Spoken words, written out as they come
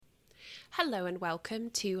Hello and welcome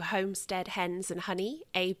to Homestead Hens and Honey,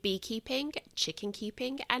 a beekeeping, chicken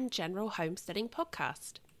keeping, and general homesteading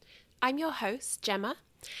podcast. I'm your host, Gemma,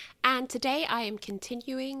 and today I am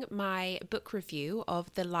continuing my book review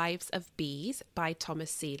of The Lives of Bees by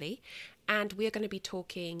Thomas Seeley, and we're going to be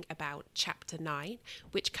talking about Chapter 9,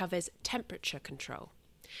 which covers temperature control.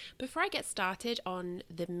 Before I get started on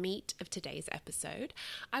the meat of today's episode,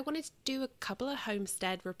 I wanted to do a couple of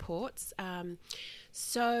homestead reports.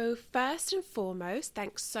 So first and foremost,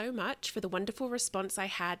 thanks so much for the wonderful response I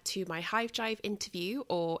had to my Hive Drive interview,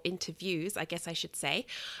 or interviews, I guess I should say.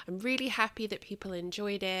 I'm really happy that people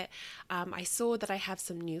enjoyed it. I saw that I have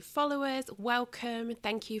some new followers. Welcome.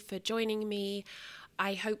 Thank you for joining me.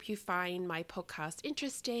 I hope you find my podcast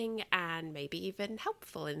interesting and maybe even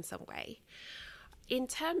helpful in some way. In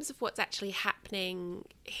terms of what's actually happening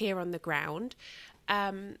here on the ground,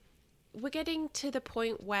 we're getting to the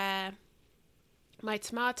point where my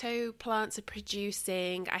tomato plants are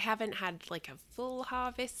producing. I haven't had like a full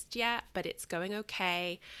harvest yet, but it's going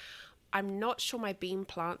okay. I'm not sure my bean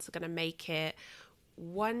plants are going to make it.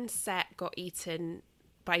 One set got eaten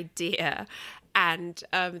by deer, and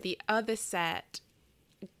the other set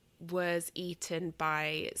was eaten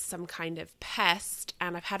by some kind of pest,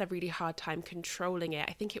 and I've had a really hard time controlling it.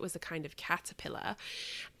 I think it was a kind of caterpillar,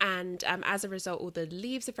 and as a result all the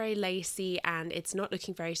leaves are very lacy and it's not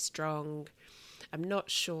looking very strong. I'm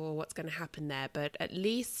not sure what's going to happen there, but at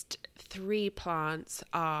least 3 plants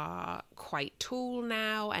are quite tall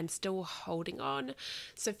now and still holding on,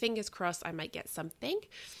 so fingers crossed I might get something.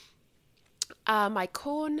 My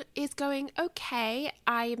corn is going okay.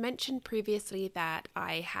 I mentioned previously that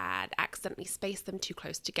I had accidentally spaced them too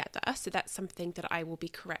close together, so that's something that I will be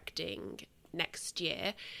correcting next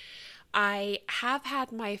year. I have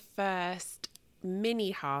had my first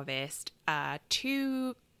mini harvest,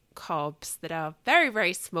 2 cobs that are very,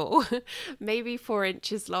 very small, maybe 4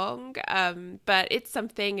 inches long, but it's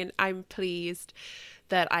something, and I'm pleased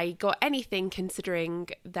that I got anything, considering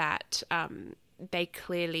that they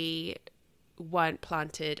clearly weren't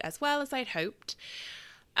planted as well as I'd hoped.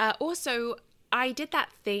 Also, I did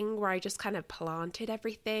that thing where I just kind of planted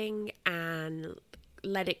everything and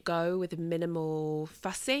let it go with minimal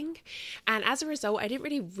fussing, and as a result I didn't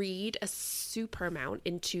really read a super amount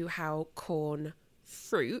into how corn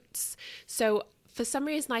fruits. So for some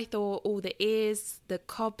reason I thought all the ears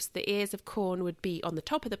of corn would be on the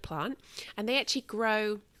top of the plant, and they actually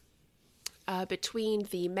grow between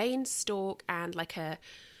the main stalk and like a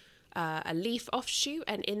leaf offshoot,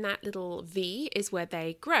 and in that little V is where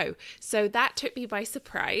they grow. So that took me by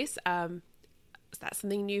surprise. That's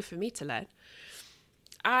something new for me to learn.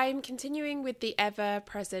 I'm continuing with the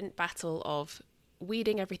ever-present battle of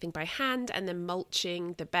weeding everything by hand and then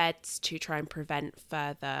mulching the beds to try and prevent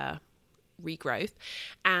further regrowth,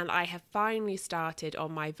 and I have finally started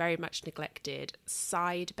on my very much neglected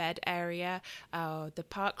side bed area. The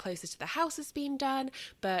part closest to the house has been done,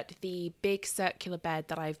 but the big circular bed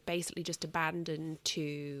that I've basically just abandoned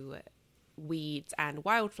to weeds and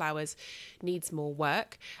wildflowers needs more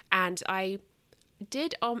work, and I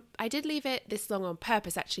did leave it this long on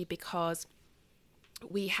purpose, actually, because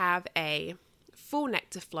we have a full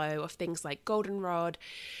nectar flow of things like goldenrod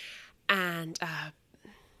and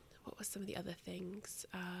what was some of the other things?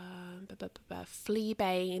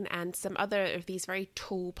 Fleabane and some other of these very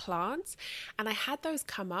tall plants. And I had those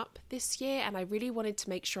come up this year, and I really wanted to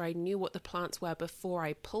make sure I knew what the plants were before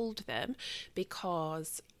I pulled them,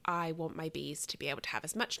 because I want my bees to be able to have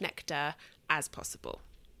as much nectar as possible.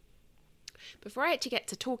 Before I actually get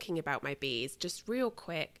to talking about my bees, just real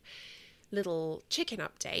quick little chicken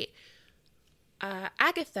update.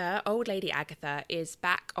 Agatha, old lady Agatha, is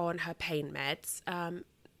back on her pain meds.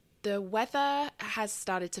 The weather has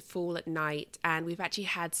started to fall at night, and we've actually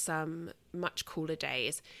had some much cooler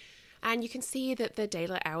days. And you can see that the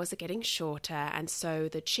daylight hours are getting shorter, and so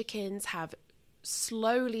the chickens have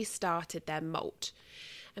slowly started their molt.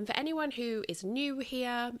 And for anyone who is new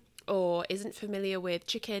here or isn't familiar with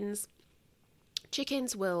chickens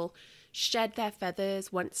will shed their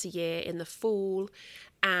feathers once a year in the fall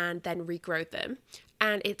and then regrow them.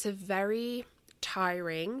 And it's a very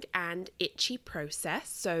tiring and itchy process.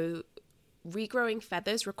 So regrowing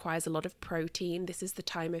feathers requires a lot of protein. This is the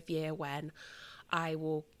time of year when I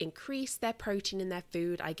will increase their protein in their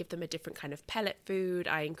food. I give them a different kind of pellet food.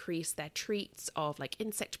 I increase their treats of like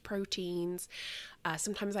insect proteins.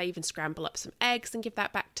 Sometimes I even scramble up some eggs and give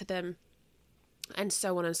that back to them, and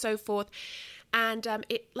so on and so forth. And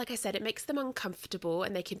like I said, it makes them uncomfortable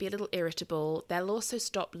and they can be a little irritable. They'll also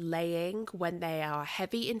stop laying when they are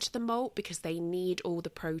heavy into the molt because they need all the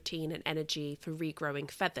protein and energy for regrowing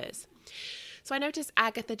feathers. So I noticed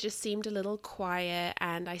Agatha just seemed a little quiet,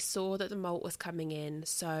 and I saw that the molt was coming in.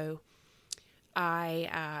 So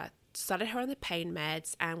I started her on the pain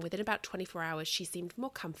meds, and within about 24 hours, she seemed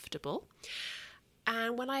more comfortable.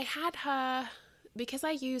 And when I had her, because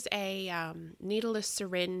I use a needleless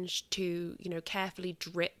syringe to, carefully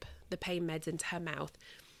drip the pain meds into her mouth,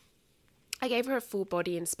 I gave her a full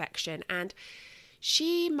body inspection, and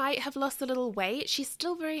she might have lost a little weight. She's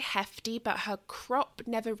still very hefty, but her crop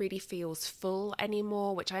never really feels full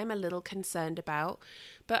anymore, which I am a little concerned about.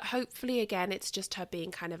 But hopefully, again, it's just her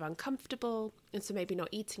being kind of uncomfortable, and so maybe not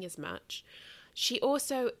eating as much. She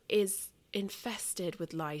also is infested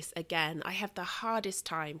with lice again. I have the hardest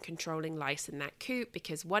time controlling lice in that coop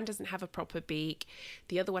because one doesn't have a proper beak,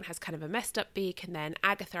 the other one has kind of a messed up beak, and then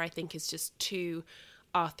Agatha, I think, is just too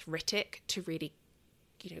arthritic to really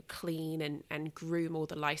clean and groom all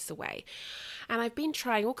the lice away. And I've been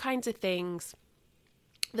trying all kinds of things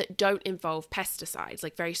that don't involve pesticides,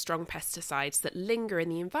 like very strong pesticides that linger in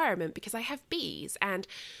the environment, because I have bees. And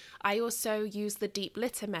I also use the deep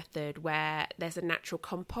litter method, where there's a natural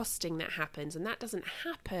composting that happens, and that doesn't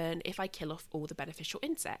happen if I kill off all the beneficial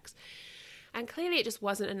insects. And clearly it just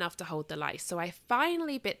wasn't enough to hold the lice. So I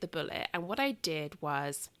finally bit the bullet, and what I did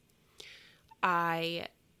was I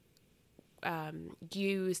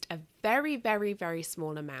used a very, very, very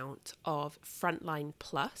small amount of Frontline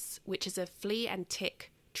Plus, which is a flea and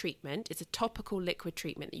tick treatment. It's a topical liquid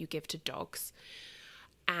treatment that you give to dogs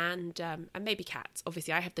and maybe cats.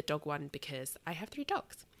 Obviously, I have the dog one because I have 3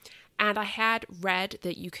 dogs. And I had read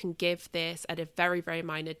that you can give this at a very, very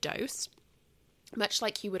minor dose, much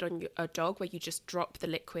like you would on a dog, where you just drop the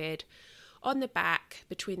liquid on the back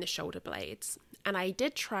between the shoulder blades. And I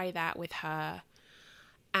did try that with her,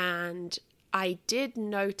 and I did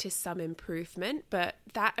notice some improvement, but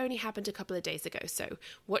that only happened a couple of days ago. So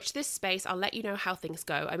watch this space. I'll let you know how things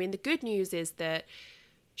go. I mean, the good news is that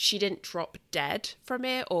she didn't drop dead from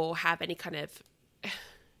it or have any kind of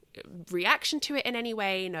reaction to it in any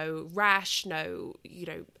way. No rash, no,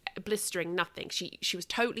 blistering, nothing. She was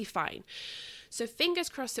totally fine. So fingers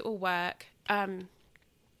crossed it will work. I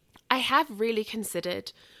have really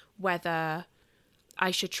considered whether I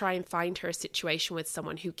should try and find her a situation with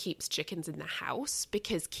someone who keeps chickens in the house,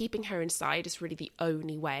 because keeping her inside is really the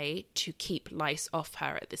only way to keep lice off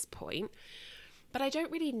her at this point. But I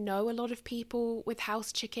don't really know a lot of people with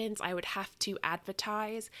house chickens. I would have to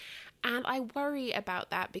advertise. And I worry about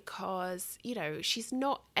that because, she's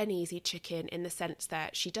not an easy chicken in the sense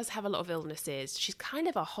that she does have a lot of illnesses. She's kind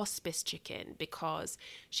of a hospice chicken because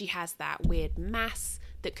she has that weird mass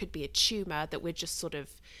that could be a tumor that we're just sort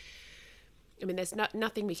of, there's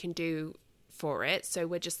nothing we can do for it. So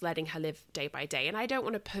we're just letting her live day by day. And I don't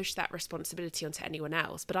want to push that responsibility onto anyone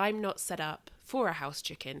else, but I'm not set up for a house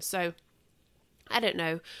chicken. So I don't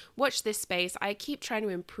know. Watch this space. I keep trying to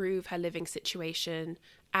improve her living situation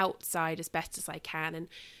outside as best as I can.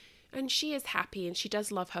 And she is happy, and she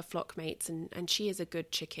does love her flock mates, and she is a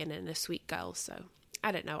good chicken and a sweet girl. So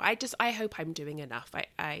I don't know. I hope I'm doing enough.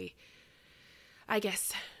 I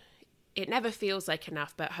guess it never feels like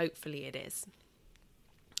enough, but hopefully it is.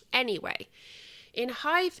 Anyway, in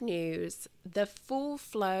hive news, the fall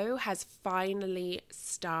flow has finally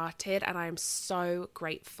started, and I am so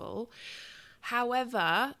grateful.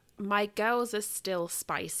 However, my girls are still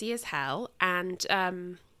spicy as hell, and,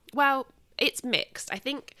 it's mixed. I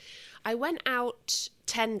think I went out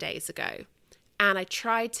 10 days ago, and I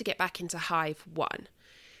tried to get back into Hive 1,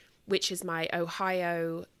 which is my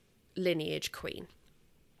Ohio lineage queen,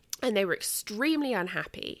 and they were extremely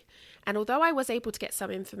unhappy. And although I was able to get some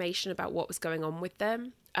information about what was going on with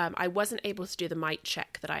them, I wasn't able to do the mite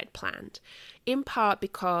check that I had planned, in part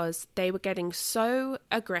because they were getting so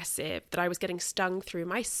aggressive that I was getting stung through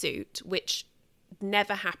my suit, which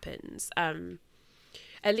never happens.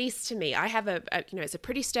 At least to me. I have it's a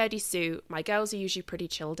pretty sturdy suit. My girls are usually pretty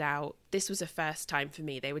chilled out. This was a first time for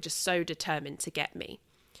me. They were just so determined to get me.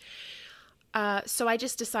 So I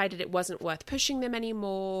just decided it wasn't worth pushing them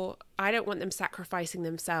anymore. I don't want them sacrificing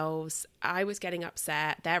themselves. I was getting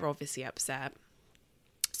upset. They're obviously upset.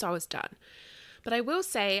 So I was done. But I will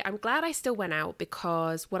say I'm glad I still went out,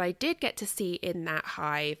 because what I did get to see in that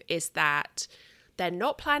hive is that they're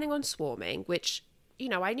not planning on swarming, which,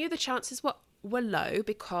 I knew the chances were low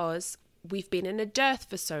because we've been in a dearth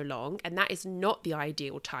for so long, and that is not the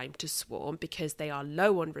ideal time to swarm because they are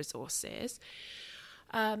low on resources.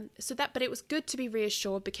 But it was good to be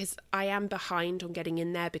reassured, because I am behind on getting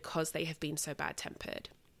in there because they have been so bad-tempered.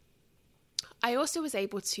 I also was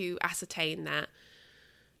able to ascertain that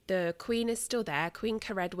the queen is still there. Queen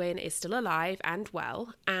Caredwin is still alive and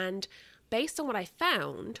well, and based on what I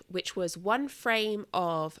found, which was 1 frame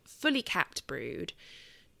of fully capped brood,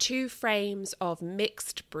 2 frames of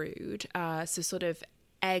mixed brood, so sort of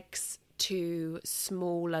eggs to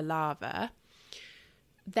smaller larvae,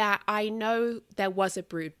 that I know there was a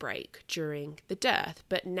brood break during the dearth,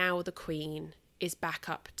 but now the queen is back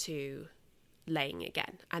up to laying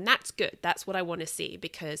again. And that's good. That's what I want to see,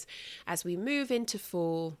 because as we move into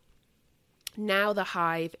fall, now the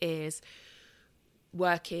hive is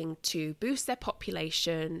working to boost their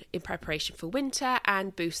population in preparation for winter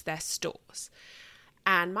and boost their stores.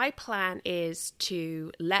 And my plan is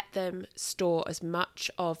to let them store as much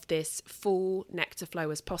of this full nectar flow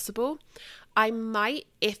as possible. I might,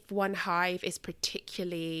 if one hive is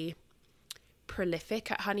particularly prolific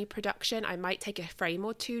at honey production, I might take a frame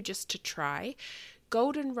or 2 just to try.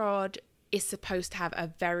 Goldenrod is supposed to have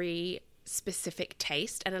a very specific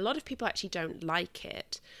taste, and a lot of people actually don't like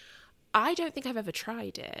it. I don't think I've ever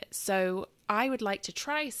tried it, so I would like to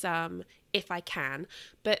try some if I can,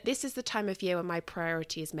 but this is the time of year when my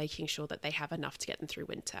priority is making sure that they have enough to get them through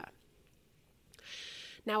winter.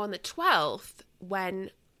 Now on the 12th,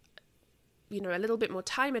 when a little bit more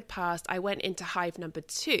time had passed, I went into hive number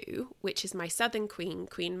 2, which is my southern queen,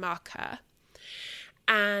 Queen Marker.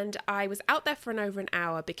 And I was out there for over an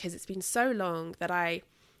hour because it's been so long that I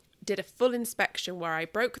did a full inspection where I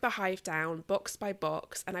broke the hive down box by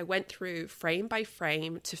box, and I went through frame by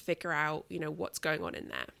frame to figure out, what's going on in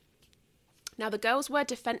there. Now, the girls were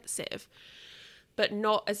defensive, but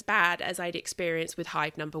not as bad as I'd experienced with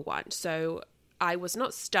hive number 1. So I was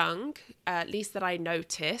not stung, at least that I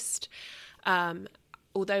noticed.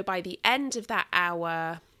 Although by the end of that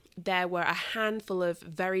hour, there were a handful of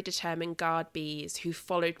very determined guard bees who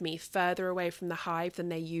followed me further away from the hive than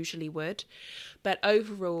they usually would. But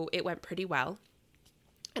overall, it went pretty well.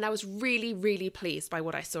 And I was really, really pleased by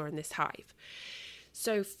what I saw in this hive.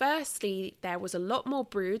 So firstly, there was a lot more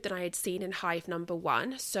brood than I had seen in hive number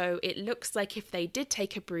 1. So it looks like if they did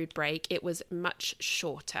take a brood break, it was much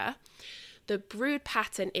shorter. The brood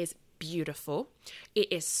pattern is beautiful.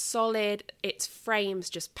 It is solid. Its frames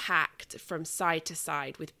just packed from side to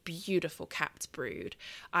side with beautiful capped brood.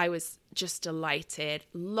 I was just delighted.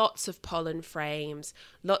 Lots of pollen frames,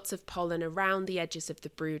 lots of pollen around the edges of the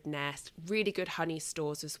brood nest, really good honey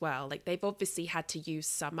stores as well. Like, they've obviously had to use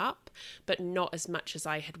some up, but not as much as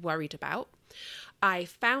I had worried about. I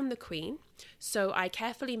found the queen, so I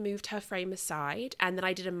carefully moved her frame aside, and then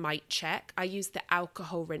I did a mite check. I used the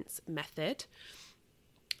alcohol rinse method.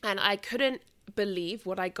 And I couldn't believe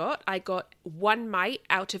what I got. I got 1 mite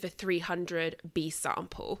out of a 300 bee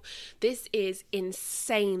sample. This is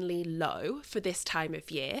insanely low for this time of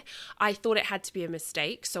year. I thought it had to be a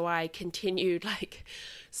mistake, so I continued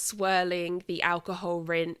swirling the alcohol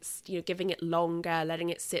rinse, giving it longer, letting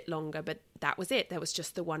it sit longer, but that was it. There was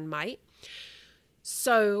just the 1 mite.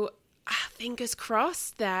 So fingers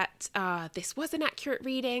crossed that this was an accurate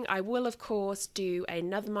reading. I will, of course, do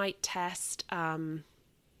another mite test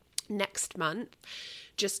next month,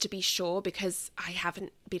 just to be sure, because I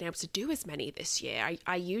haven't been able to do as many this year.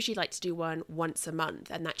 I usually like to do one once a month,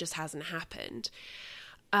 and that just hasn't happened.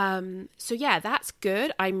 So yeah, that's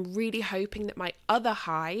good. I'm really hoping that my other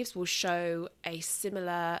hives will show a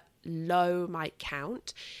similar low mite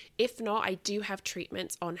count. If not, I do have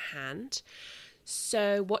treatments on hand.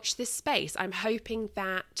 So watch this space. I'm hoping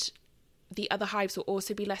that the other hives will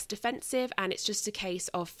also be less defensive, and it's just a case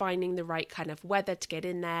of finding the right kind of weather to get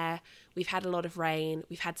in there. We've had a lot of rain.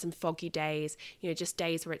 We've had some foggy days, just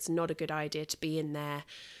days where it's not a good idea to be in there.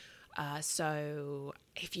 So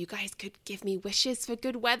if you guys could give me wishes for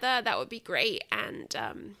good weather, that would be great. And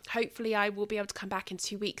hopefully I will be able to come back in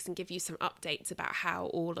 2 weeks and give you some updates about how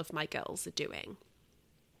all of my girls are doing.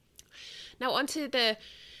 Now onto the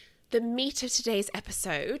meat of today's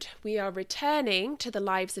episode. We are returning to The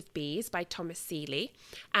Lives of Bees by Thomas Seeley,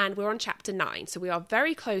 and we're on chapter 9, so we are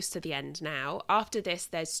very close to the end now. After this,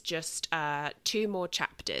 there's just 2 more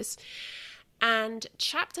chapters, and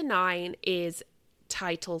chapter 9 is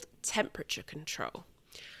titled Temperature Control.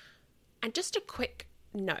 And just a quick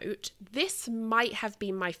note, this might have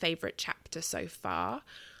been my favourite chapter so far.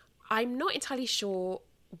 I'm not entirely sure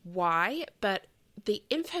why, but the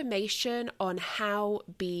information on how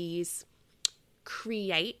bees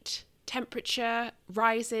create temperature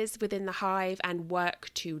rises within the hive and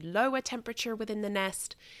work to lower temperature within the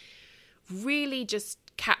nest really just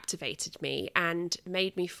captivated me and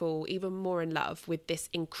made me fall even more in love with this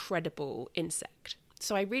incredible insect.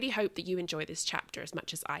 So I really hope that you enjoy this chapter as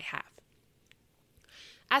much as I have.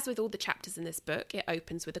 As with all the chapters in this book, it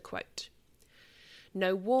opens with a quote.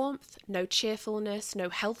 No warmth, no cheerfulness, no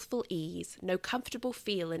healthful ease, no comfortable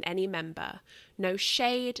feel in any member, no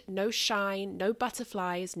shade, no shine, no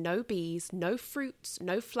butterflies, no bees, no fruits,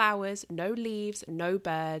 no flowers, no leaves, no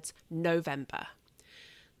birds, November.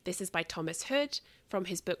 This is by Thomas Hood from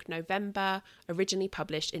his book November, originally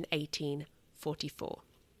published in 1844.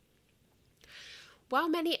 While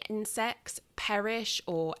many insects perish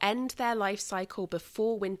or end their life cycle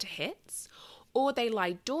before winter hits, or they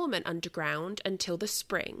lie dormant underground until the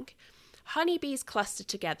spring, honeybees cluster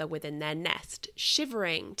together within their nest,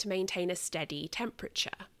 shivering to maintain a steady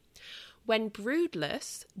temperature. When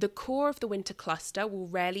broodless, the core of the winter cluster will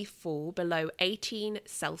rarely fall below 18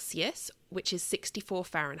 Celsius, which is 64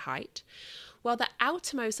 Fahrenheit, while the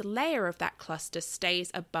outermost layer of that cluster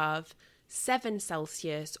stays above 7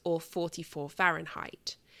 Celsius or 44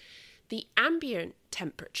 Fahrenheit. The ambient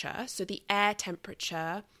temperature, so the air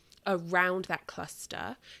temperature around that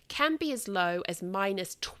cluster, can be as low as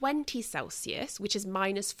minus 20 Celsius, which is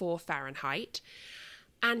minus 4 Fahrenheit,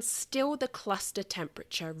 and still the cluster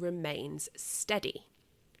temperature remains steady.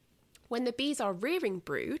 When the bees are rearing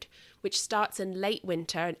brood, which starts in late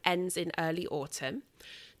winter and ends in early autumn,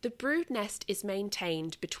 the brood nest is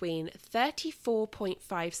maintained between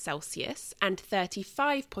 34.5 Celsius and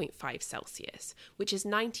 35.5 Celsius, which is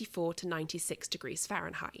 94 to 96 degrees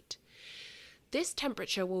Fahrenheit. This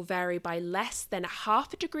temperature will vary by less than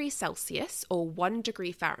half a degree Celsius or 1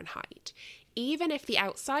 degree Fahrenheit, even if the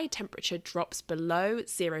outside temperature drops below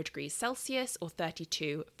 0 degrees Celsius or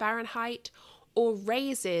 32 Fahrenheit, or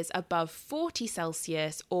raises above 40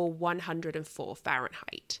 Celsius or 104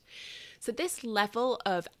 Fahrenheit. So this level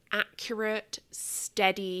of accurate,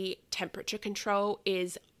 steady temperature control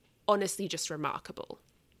is honestly just remarkable.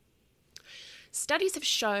 Studies have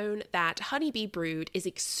shown that honeybee brood is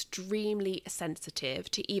extremely sensitive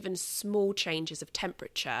to even small changes of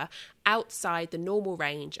temperature outside the normal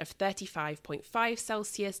range of 35.5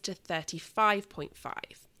 Celsius to 35.5.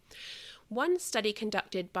 One study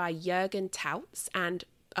conducted by Jürgen Tautz and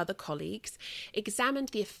other colleagues examined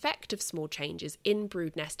the effect of small changes in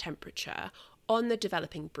brood nest temperature on the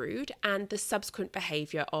developing brood and the subsequent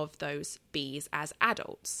behaviour of those bees as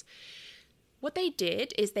adults. What they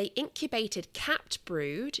did is they incubated capped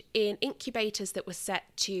brood in incubators that were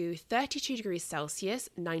set to 32 degrees Celsius,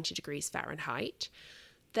 90 degrees Fahrenheit,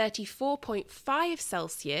 34.5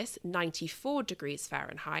 Celsius, 94 degrees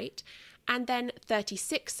Fahrenheit, and then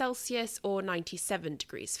 36 Celsius or 97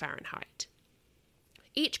 degrees Fahrenheit.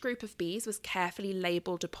 Each group of bees was carefully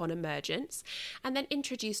labelled upon emergence and then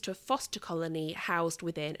introduced to a foster colony housed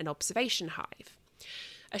within an observation hive.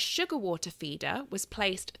 A sugar water feeder was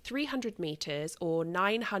placed 300 metres or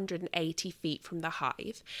 980 feet from the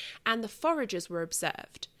hive, and the foragers were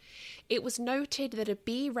observed. It was noted that a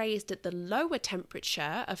bee raised at the lower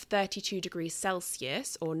temperature of 32 degrees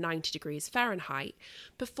Celsius or 90 degrees Fahrenheit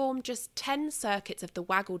performed just 10 circuits of the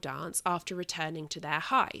waggle dance after returning to their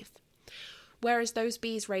hive, whereas those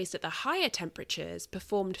bees raised at the higher temperatures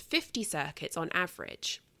performed 50 circuits on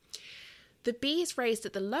average. The bees raised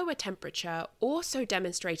at the lower temperature also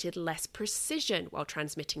demonstrated less precision while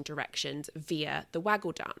transmitting directions via the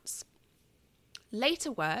waggle dance.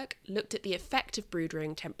 Later work looked at the effect of brood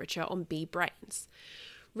rearing temperature on bee brains.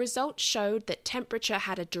 Results showed that temperature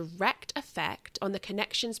had a direct effect on the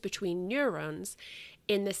connections between neurons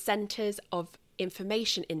in the centres of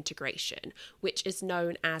information integration, which is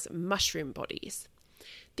known as mushroom bodies.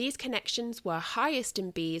 These connections were highest in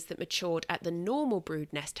bees that matured at the normal brood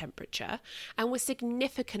nest temperature and were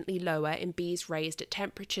significantly lower in bees raised at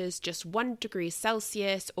temperatures just 1 degree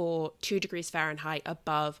Celsius or 2 degrees Fahrenheit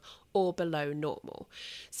above or below normal.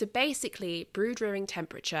 So basically, brood rearing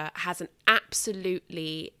temperature has an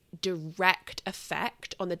absolutely direct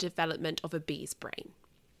effect on the development of a bee's brain.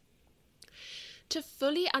 To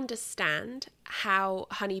fully understand how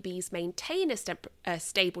honeybees maintain a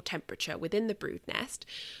stable temperature within the brood nest,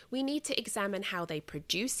 we need to examine how they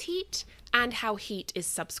produce heat and how heat is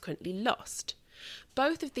subsequently lost.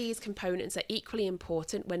 Both of these components are equally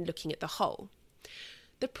important when looking at the whole.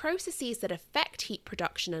 The processes that affect heat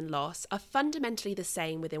production and loss are fundamentally the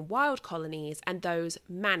same within wild colonies and those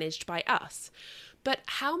managed by us, but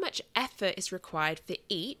how much effort is required for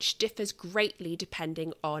each differs greatly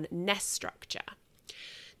depending on nest structure.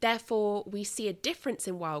 Therefore, we see a difference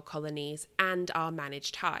in wild colonies and our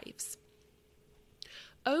managed hives.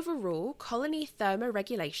 Overall, colony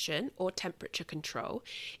thermoregulation or temperature control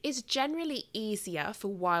is generally easier for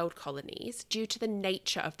wild colonies due to the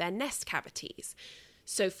nature of their nest cavities.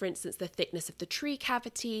 So, for instance, the thickness of the tree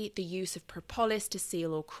cavity, the use of propolis to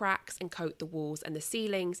seal all cracks and coat the walls and the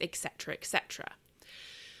ceilings, etc., etc.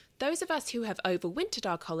 Those of us who have overwintered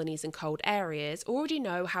our colonies in cold areas already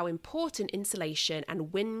know how important insulation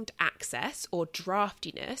and wind access, or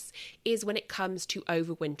draftiness, is when it comes to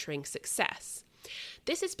overwintering success.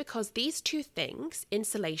 This is because these two things,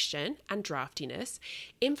 insulation and draftiness,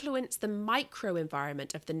 influence the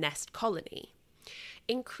microenvironment of the nest colony.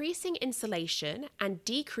 Increasing insulation and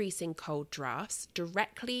decreasing cold drafts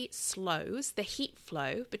directly slows the heat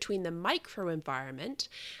flow between the microenvironment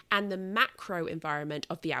and the macroenvironment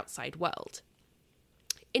of the outside world.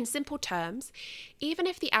 In simple terms, even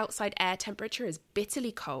if the outside air temperature is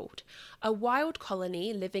bitterly cold, a wild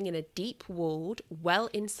colony living in a deep-walled,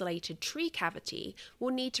 well-insulated tree cavity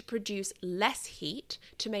will need to produce less heat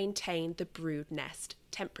to maintain the brood nest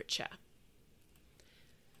temperature.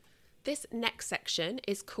 This next section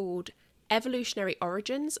is called Evolutionary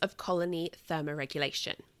Origins of Colony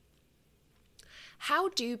Thermoregulation. How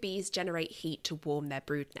do bees generate heat to warm their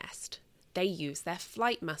brood nest? They use their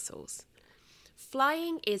flight muscles.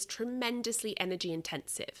 Flying is tremendously energy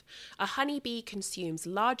intensive. A honeybee consumes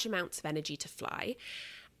large amounts of energy to fly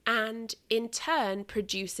and in turn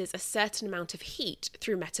produces a certain amount of heat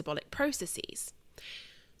through metabolic processes.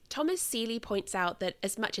 Thomas Seeley points out that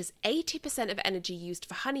as much as 80% of energy used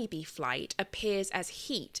for honeybee flight appears as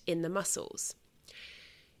heat in the muscles.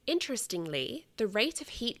 Interestingly, the rate of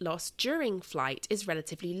heat loss during flight is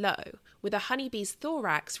relatively low, with a honeybee's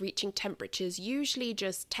thorax reaching temperatures usually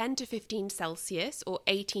just 10 to 15 Celsius or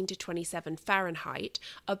 18 to 27 Fahrenheit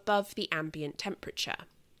above the ambient temperature.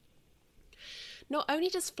 Not only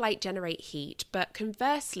does flight generate heat, but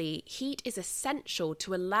conversely, heat is essential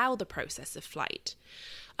to allow the process of flight.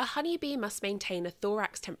 A honeybee must maintain a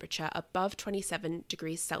thorax temperature above 27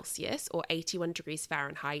 degrees Celsius or 81 degrees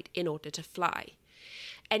Fahrenheit in order to fly.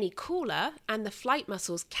 Any cooler, and the flight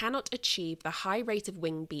muscles cannot achieve the high rate of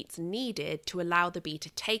wing beats needed to allow the bee to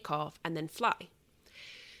take off and then fly.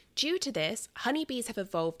 Due to this, honeybees have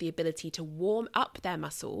evolved the ability to warm up their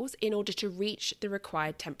muscles in order to reach the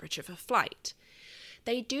required temperature for flight.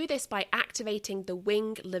 They do this by activating the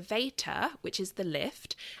wing levator, which is the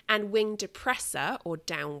lift, and wing depressor, or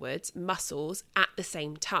downwards, muscles at the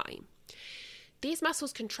same time. These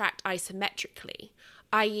muscles contract isometrically,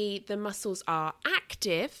 i.e. the muscles are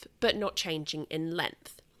active but not changing in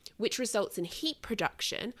length, which results in heat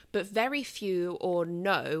production but very few or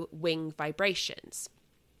no wing vibrations.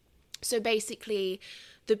 So basically,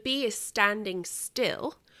 the bee is standing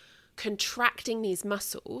still, contracting these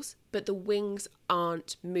muscles, but the wings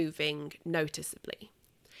aren't moving noticeably.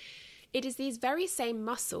 It is these very same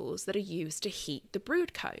muscles that are used to heat the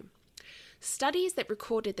brood comb. Studies that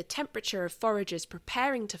recorded the temperature of foragers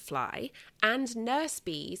preparing to fly and nurse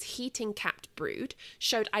bees heating capped brood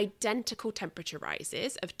showed identical temperature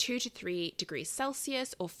rises of 2 to 3 degrees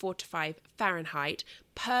Celsius or 4 to 5 Fahrenheit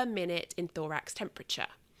per minute in thorax temperature.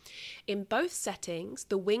 In both settings,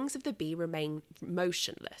 the wings of the bee remain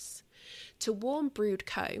motionless. To warm brood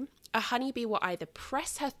comb, a honeybee will either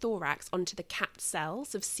press her thorax onto the capped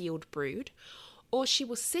cells of sealed brood, or she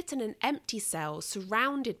will sit in an empty cell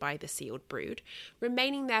surrounded by the sealed brood,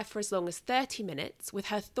 remaining there for as long as 30 minutes with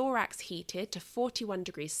her thorax heated to 41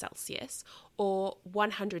 degrees Celsius or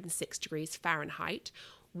 106 degrees Fahrenheit,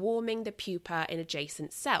 warming the pupa in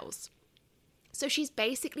adjacent cells. So she's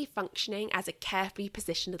basically functioning as a carefully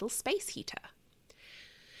positioned little space heater.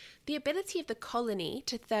 The ability of the colony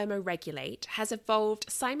to thermoregulate has evolved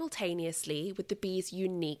simultaneously with the bee's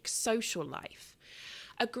unique social life.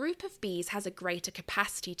 A group of bees has a greater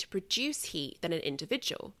capacity to produce heat than an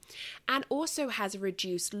individual, and also has a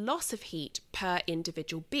reduced loss of heat per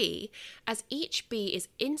individual bee, as each bee is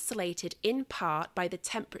insulated in part by the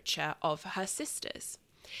temperature of her sisters.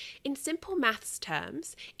 In simple maths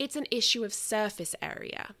terms, it's an issue of surface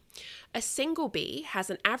area. A single bee has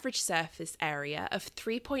an average surface area of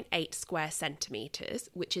 3.8 square centimetres,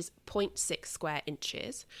 which is 0.6 square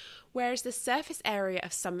inches, whereas the surface area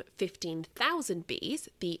of some 15,000 bees,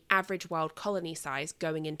 the average wild colony size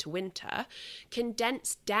going into winter,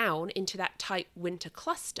 condensed down into that tight winter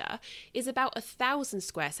cluster, is about 1,000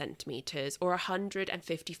 square centimetres or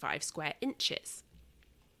 155 square inches.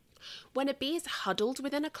 When a bee is huddled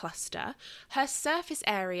within a cluster, her surface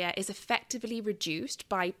area is effectively reduced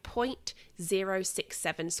by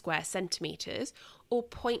 0.067 square centimetres or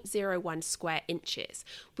 0.01 square inches,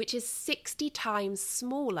 which is 60 times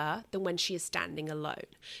smaller than when she is standing alone.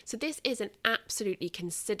 So this is an absolutely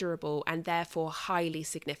considerable and therefore highly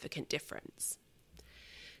significant difference.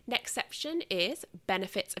 Next section is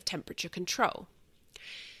benefits of temperature control.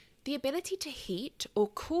 The ability to heat or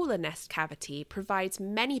cool a nest cavity provides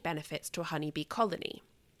many benefits to a honeybee colony.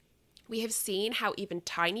 We have seen how even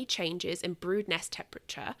tiny changes in brood nest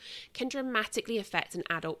temperature can dramatically affect an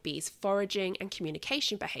adult bee's foraging and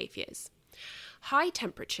communication behaviours. High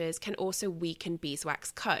temperatures can also weaken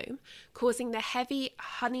beeswax comb, causing the heavy,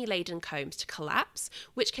 honey-laden combs to collapse,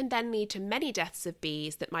 which can then lead to many deaths of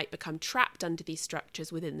bees that might become trapped under these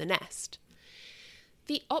structures within the nest.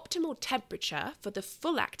 The optimal temperature for the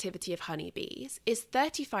full activity of honeybees is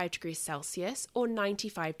 35 degrees Celsius or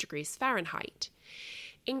 95 degrees Fahrenheit.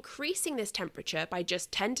 Increasing this temperature by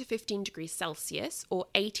just 10 to 15 degrees Celsius or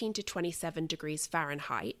 18 to 27 degrees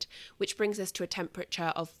Fahrenheit, which brings us to a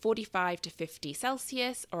temperature of 45 to 50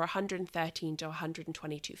 Celsius or 113 to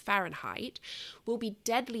 122 Fahrenheit, will be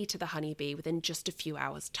deadly to the honeybee within just a few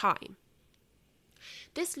hours' time.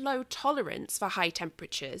 This low tolerance for high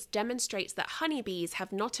temperatures demonstrates that honeybees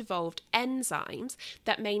have not evolved enzymes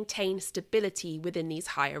that maintain stability within these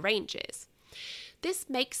higher ranges. This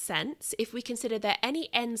makes sense if we consider that any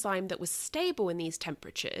enzyme that was stable in these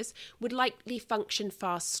temperatures would likely function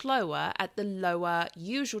far slower at the lower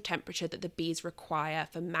usual temperature that the bees require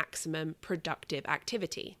for maximum productive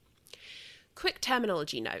activity. Quick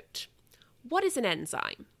terminology note. What is an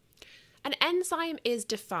enzyme? An enzyme is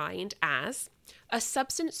defined as a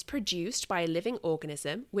substance produced by a living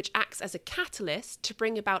organism which acts as a catalyst to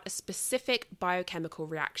bring about a specific biochemical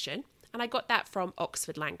reaction, and I got that from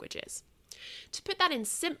Oxford Languages. To put that in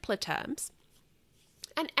simpler terms,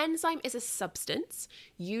 an enzyme is a substance,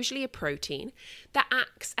 usually a protein, that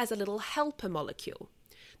acts as a little helper molecule.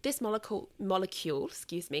 This molecule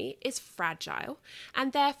is fragile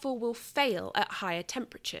and therefore will fail at higher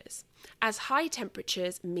temperatures, as high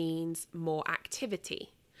temperatures means more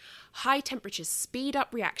activity. High temperatures speed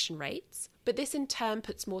up reaction rates, but this in turn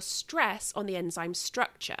puts more stress on the enzyme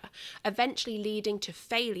structure, eventually leading to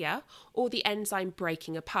failure or the enzyme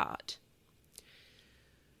breaking apart.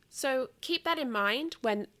 So keep that in mind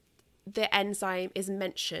when the enzyme is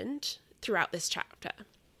mentioned throughout this chapter.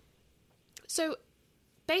 So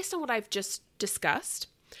based on what I've just discussed,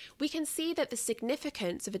 we can see that the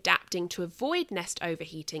significance of adapting to avoid nest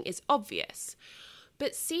overheating is obvious.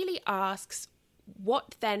 But Seeley asks,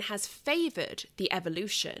 what then has favoured the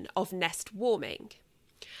evolution of nest warming?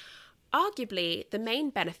 Arguably, the main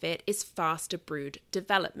benefit is faster brood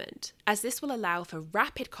development, as this will allow for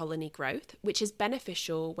rapid colony growth, which is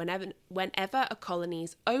beneficial whenever a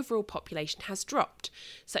colony's overall population has dropped,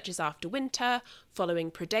 such as after winter,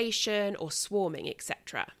 following predation or swarming,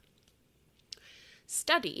 etc.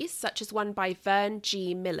 Studies, such as one by Vern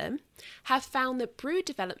G. Millam, have found that brood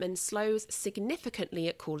development slows significantly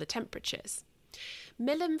at cooler temperatures.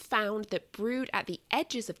 Millam found that brood at the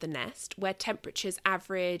edges of the nest, where temperatures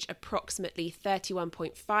average approximately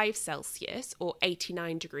 31.5 Celsius or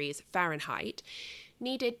 89 degrees Fahrenheit,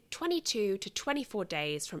 needed 22 to 24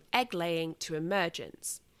 days from egg laying to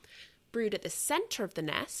emergence. Brood at the centre of the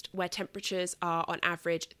nest, where temperatures are on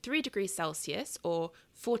average 3 degrees Celsius or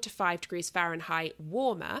 4 to 5 degrees Fahrenheit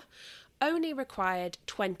warmer, only required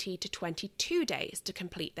 20 to 22 days to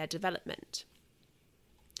complete their development.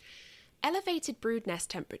 Elevated brood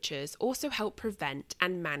nest temperatures also help prevent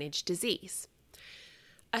and manage disease.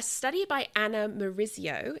 A study by Anna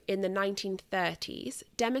Maurizio in the 1930s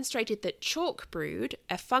demonstrated that chalk brood,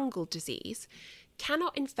 a fungal disease,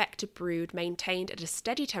 cannot infect a brood maintained at a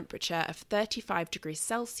steady temperature of 35 degrees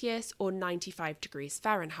Celsius or 95 degrees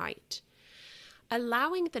Fahrenheit.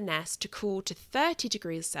 Allowing the nest to cool to 30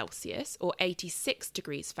 degrees Celsius or 86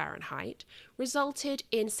 degrees Fahrenheit resulted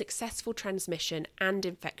in successful transmission and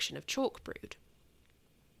infection of chalk brood.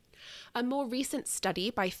 A more recent study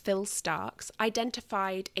by Phil Starks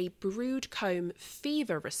identified a brood comb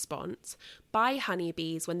fever response by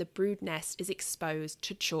honeybees when the brood nest is exposed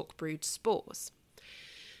to chalk brood spores.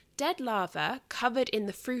 Dead larvae covered in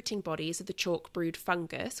the fruiting bodies of the chalk brood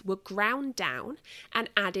fungus were ground down and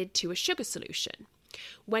added to a sugar solution.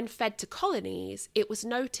 When fed to colonies, it was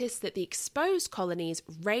noticed that the exposed colonies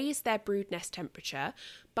raised their brood nest temperature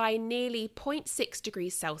by nearly 0.6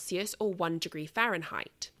 degrees Celsius or 1 degree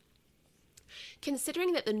Fahrenheit.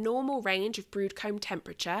 Considering that the normal range of brood comb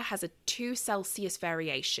temperature has a 2 Celsius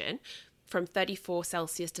variation, from 34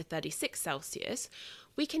 Celsius to 36 Celsius,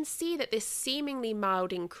 we can see that this seemingly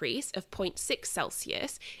mild increase of 0.6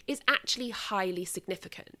 Celsius is actually highly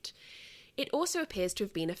significant. It also appears to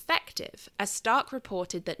have been effective, as Stark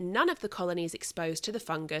reported that none of the colonies exposed to the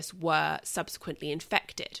fungus were subsequently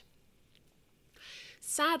infected.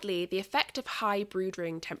 Sadly, the effect of high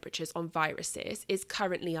brood-rearing temperatures on viruses is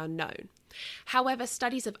currently unknown. However,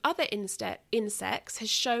 studies of other insects has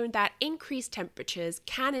shown that increased temperatures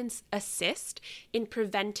can assist in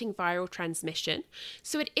preventing viral transmission,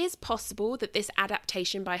 so it is possible that this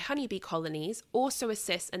adaptation by honeybee colonies also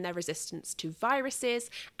assists in their resistance to viruses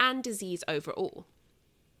and disease overall.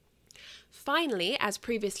 Finally, as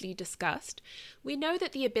previously discussed, we know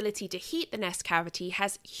that the ability to heat the nest cavity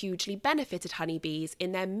has hugely benefited honeybees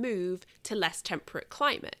in their move to less temperate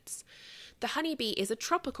climates. The honeybee is a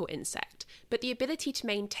tropical insect, but the ability to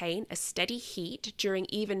maintain a steady heat during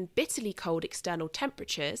even bitterly cold external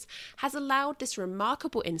temperatures has allowed this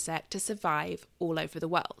remarkable insect to survive all over the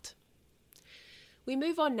world. We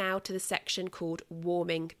move on now to the section called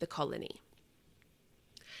Warming the Colony.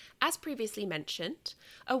 As previously mentioned,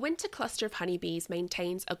 a winter cluster of honeybees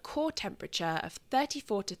maintains a core temperature of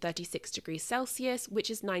 34 to 36 degrees Celsius,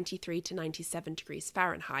 which is 93 to 97 degrees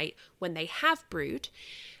Fahrenheit when they have brood,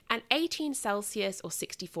 and 18 Celsius or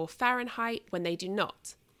 64 Fahrenheit when they do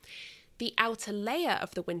not. The outer layer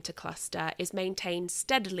of the winter cluster is maintained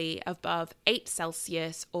steadily above 8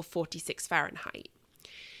 Celsius or 46 Fahrenheit.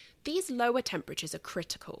 These lower temperatures are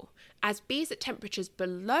critical, as bees at temperatures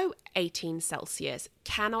below 18 Celsius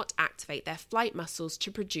cannot activate their flight muscles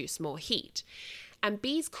to produce more heat, and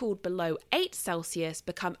bees cooled below 8 Celsius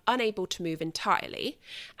become unable to move entirely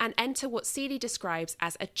and enter what Seeley describes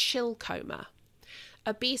as a chill coma.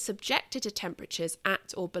 A bee subjected to temperatures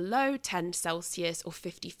at or below 10 Celsius or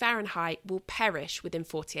 50 Fahrenheit will perish within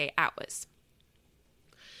 48 hours.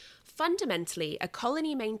 Fundamentally, a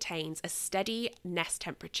colony maintains a steady nest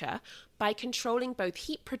temperature by controlling both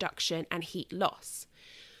heat production and heat loss.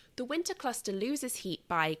 The winter cluster loses heat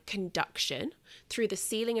by conduction, through the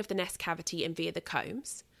sealing of the nest cavity and via the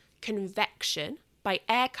combs, convection, by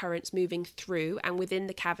air currents moving through and within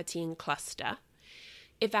the cavity and cluster,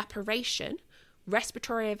 evaporation,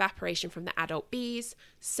 respiratory evaporation from the adult bees,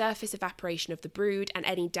 surface evaporation of the brood and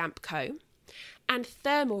any damp comb, and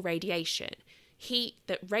thermal radiation, heat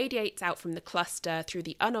that radiates out from the cluster through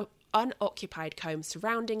the unoccupied comb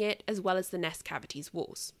surrounding it, as well as the nest cavity's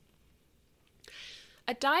walls.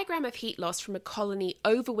 A diagram of heat loss from a colony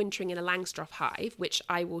overwintering in a Langstroth hive, which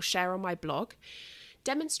I will share on my blog,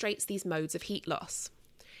 demonstrates these modes of heat loss.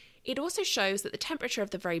 It also shows that the temperature of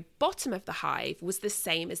the very bottom of the hive was the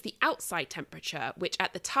same as the outside temperature, which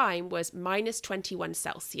at the time was minus 21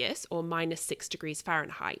 Celsius or minus 6 degrees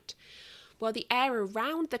Fahrenheit, while the air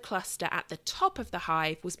around the cluster at the top of the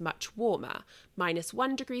hive was much warmer, minus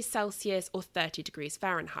 1 degree Celsius or 30 degrees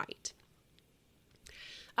Fahrenheit.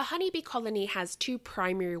 A honeybee colony has two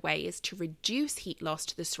primary ways to reduce heat loss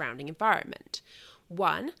to the surrounding environment.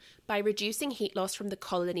 One, by reducing heat loss from the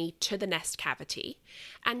colony to the nest cavity,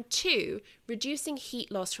 and two, reducing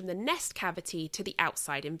heat loss from the nest cavity to the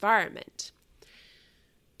outside environment.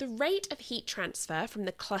 The rate of heat transfer from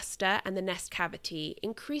the cluster and the nest cavity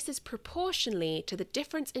increases proportionally to the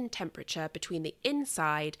difference in temperature between the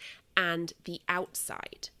inside and the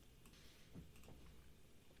outside.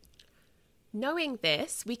 Knowing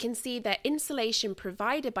this, we can see that insulation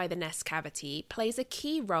provided by the nest cavity plays a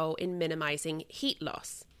key role in minimizing heat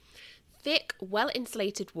loss. Thick,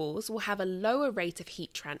 well-insulated walls will have a lower rate of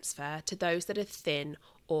heat transfer to those that are thin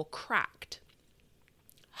or cracked.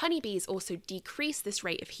 Honeybees also decrease this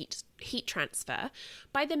rate of heat transfer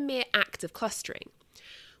by the mere act of clustering.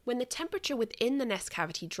 When the temperature within the nest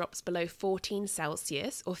cavity drops below 14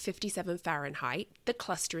 Celsius or 57 Fahrenheit, the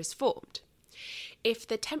cluster is formed. If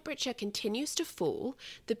the temperature continues to fall,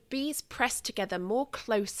 the bees press together more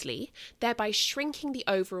closely, thereby shrinking the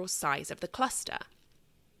overall size of the cluster.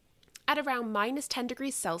 At around minus 10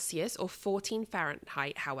 degrees Celsius or 14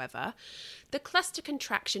 Fahrenheit, however, the cluster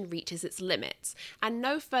contraction reaches its limits and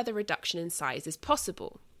no further reduction in size is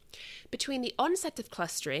possible. Between the onset of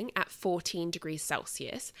clustering at 14 degrees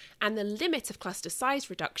Celsius and the limit of cluster size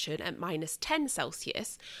reduction at minus 10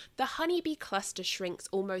 Celsius, the honeybee cluster shrinks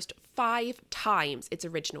almost 5 times its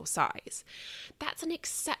original size. That's an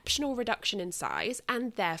exceptional reduction in size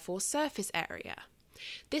and therefore surface area.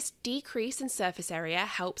 This decrease in surface area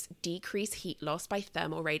helps decrease heat loss by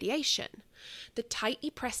thermal radiation. The tightly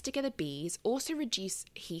pressed together bees also reduce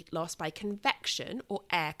heat loss by convection or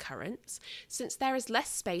air currents, since there is less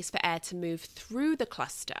space for air to move through the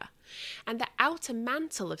cluster, and the outer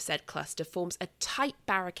mantle of said cluster forms a tight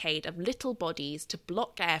barricade of little bodies to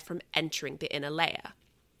block air from entering the inner layer.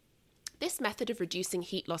 This method of reducing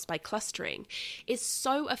heat loss by clustering is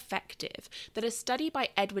so effective that a study by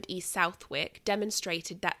Edward E. Southwick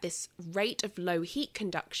demonstrated that this rate of low heat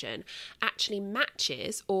conduction actually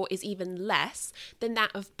matches or is even less than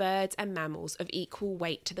that of birds and mammals of equal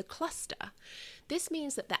weight to the cluster. This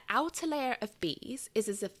means that the outer layer of bees is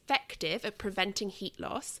as effective at preventing heat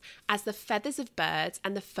loss as the feathers of birds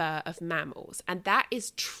and the fur of mammals, and that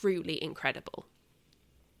is truly incredible.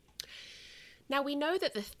 Now, we know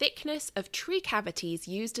that the thickness of tree cavities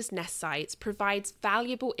used as nest sites provides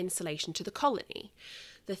valuable insulation to the colony.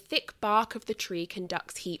 The thick bark of the tree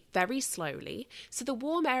conducts heat very slowly, so the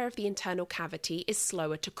warm air of the internal cavity is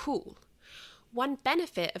slower to cool. One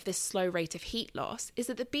benefit of this slow rate of heat loss is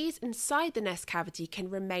that the bees inside the nest cavity can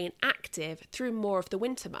remain active through more of the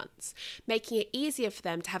winter months, making it easier for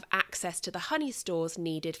them to have access to the honey stores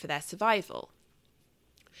needed for their survival.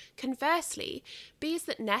 Conversely, bees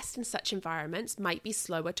that nest in such environments might be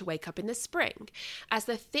slower to wake up in the spring, as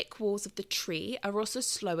the thick walls of the tree are also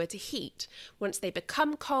slower to heat. Once they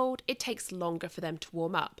become cold, it takes longer for them to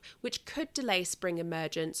warm up, which could delay spring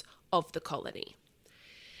emergence of the colony.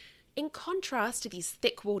 In contrast to these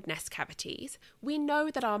thick-walled nest cavities, we know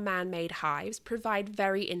that our man-made hives provide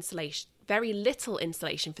very little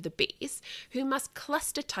insulation for the bees, who must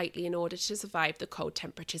cluster tightly in order to survive the cold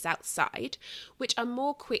temperatures outside, which are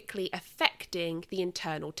more quickly affecting the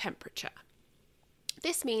internal temperature.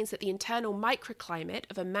 This means that the internal microclimate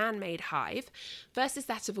of a man-made hive versus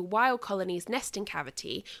that of a wild colony's nesting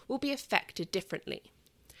cavity will be affected differently.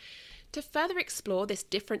 To further explore this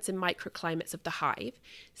difference in microclimates of the hive,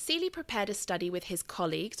 Seeley prepared a study with his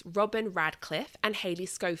colleagues Robin Radcliffe and Hayley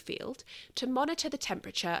Schofield to monitor the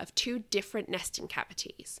temperature of two different nesting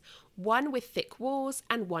cavities, one with thick walls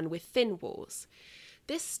and one with thin walls.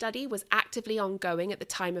 This study was actively ongoing at the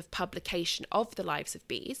time of publication of The Lives of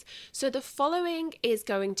Bees, so the following is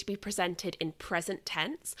going to be presented in present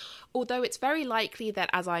tense, although it's very likely that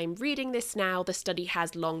as I'm reading this now, the study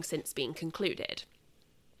has long since been concluded.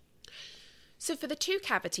 So for the two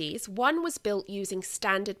cavities, one was built using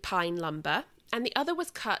standard pine lumber and the other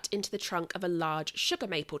was cut into the trunk of a large sugar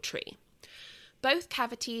maple tree. Both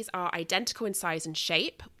cavities are identical in size and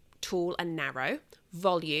shape, tall and narrow,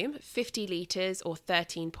 volume 50 litres or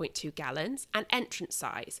 13.2 gallons, and entrance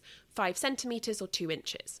size 5 centimetres or 2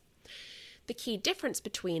 inches. The key difference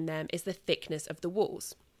between them is the thickness of the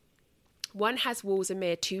walls. One has walls a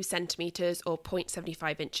mere 2 centimetres or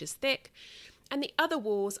 0.75 inches thick, and the other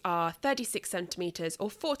walls are 36 centimetres or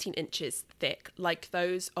 14 inches thick, like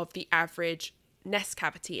those of the average nest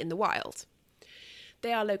cavity in the wild.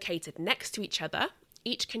 They are located next to each other,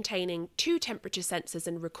 each containing 2 temperature sensors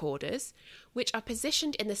and recorders, which are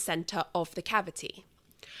positioned in the centre of the cavity.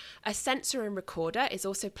 A sensor and recorder is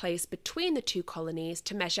also placed between the two colonies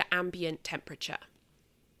to measure ambient temperature.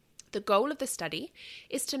 The goal of the study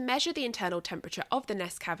is to measure the internal temperature of the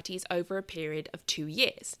nest cavities over a period of 2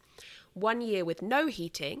 years. 1 year with no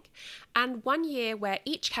heating, and 1 year where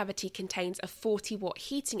each cavity contains a 40-watt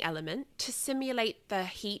heating element to simulate the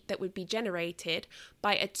heat that would be generated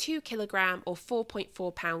by a 2 kilogram or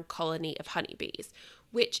 4.4 pound colony of honeybees,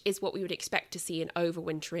 which is what we would expect to see in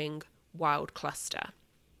overwintering wild cluster.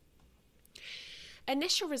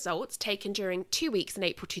 Initial results taken during 2 weeks in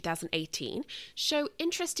April 2018 show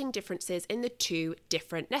interesting differences in the two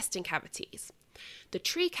different nesting cavities. The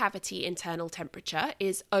tree cavity internal temperature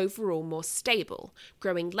is overall more stable,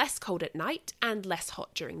 growing less cold at night and less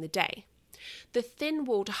hot during the day. The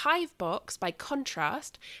thin-walled hive box, by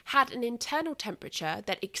contrast, had an internal temperature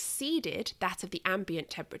that exceeded that of the ambient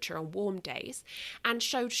temperature on warm days and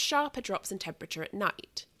showed sharper drops in temperature at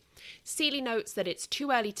night. Seeley notes that it's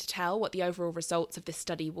too early to tell what the overall results of this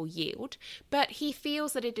study will yield, but he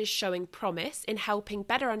feels that it is showing promise in helping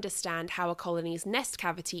better understand how a colony's nest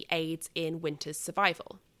cavity aids in winter's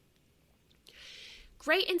survival.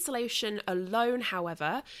 Great insulation alone,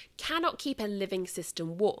 however, cannot keep a living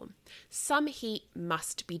system warm. Some heat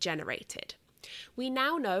must be generated. We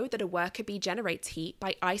now know that a worker bee generates heat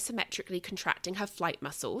by isometrically contracting her flight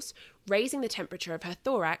muscles, raising the temperature of her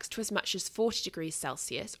thorax to as much as 40 degrees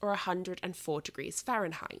Celsius or 104 degrees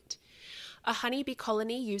Fahrenheit. A honeybee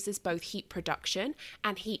colony uses both heat production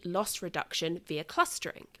and heat loss reduction via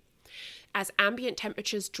clustering. As ambient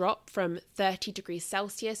temperatures drop from 30 degrees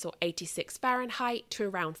Celsius or 86 Fahrenheit to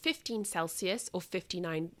around 15 Celsius or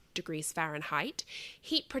 59 degrees Fahrenheit,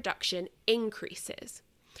 heat production increases.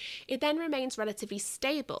 It then remains relatively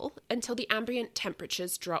stable until the ambient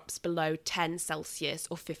temperatures drops below 10 Celsius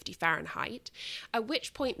or 50 Fahrenheit, at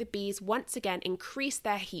which point the bees once again increase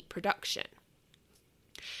their heat production.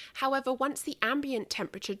 However, once the ambient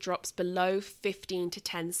temperature drops below 15 to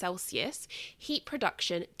 10 Celsius, heat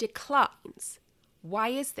production declines. Why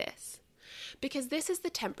is this? Because this is the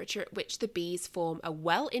temperature at which the bees form a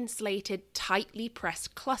well-insulated, tightly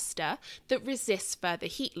pressed cluster that resists further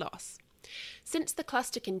heat loss. Since the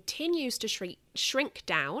cluster continues to shrink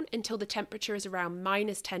down until the temperature is around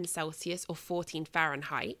 -10 Celsius or 14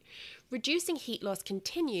 Fahrenheit, reducing heat loss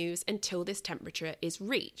continues until this temperature is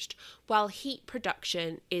reached, while heat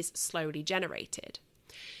production is slowly generated.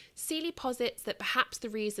 Seeley posits that perhaps the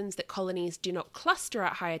reasons that colonies do not cluster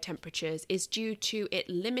at higher temperatures is due to it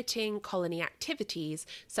limiting colony activities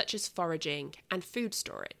such as foraging and food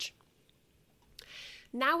storage.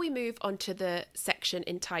 Now we move on to the section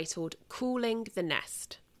entitled Cooling the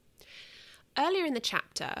Nest. Earlier in the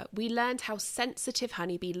chapter, we learned how sensitive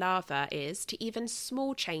honeybee larva is to even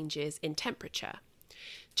small changes in temperature.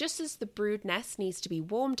 Just as the brood nest needs to be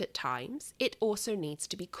warmed at times, it also needs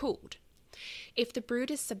to be cooled. If the brood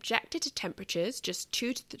is subjected to temperatures just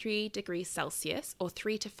 2 to 3 degrees Celsius or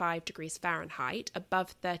 3 to 5 degrees Fahrenheit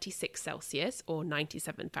above 36 Celsius or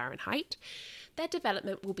 97 Fahrenheit, their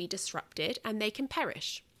development will be disrupted and they can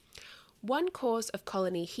perish. One cause of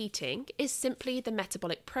colony heating is simply the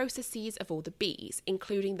metabolic processes of all the bees,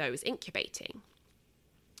 including those incubating.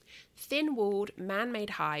 Thin-walled,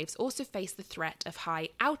 man-made hives also face the threat of high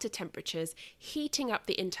outer temperatures heating up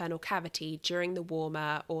the internal cavity during the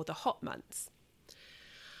warmer or the hot months.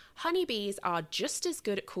 Honeybees are just as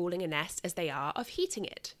good at cooling a nest as they are of heating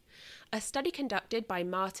it. A study conducted by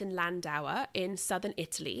Martin Landauer in southern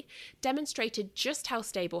Italy demonstrated just how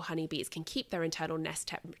stable honeybees can keep their internal nest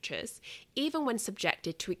temperatures, even when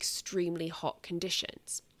subjected to extremely hot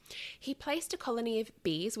conditions. He placed a colony of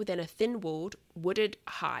bees within a thin-walled, wooded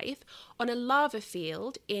hive on a lava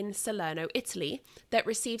field in Salerno, Italy, that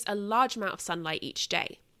receives a large amount of sunlight each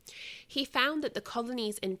day. He found that the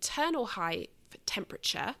colony's internal hive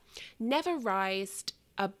temperature never rised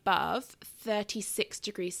above 36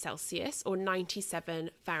 degrees Celsius or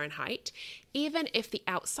 97 Fahrenheit, even if the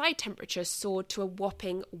outside temperature soared to a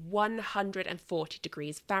whopping 140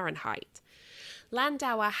 degrees Fahrenheit.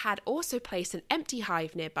 Landauer had also placed an empty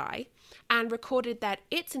hive nearby and recorded that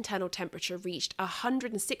its internal temperature reached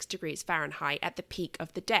 106 degrees Fahrenheit at the peak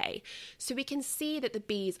of the day, so we can see that the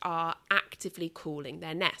bees are actively cooling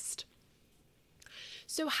their nest.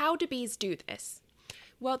 So how do bees do this?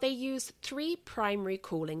 Well, they use 3 primary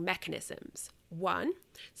cooling mechanisms. 1,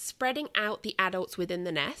 spreading out the adults within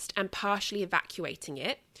the nest and partially evacuating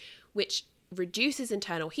it, which reduces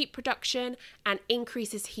internal heat production and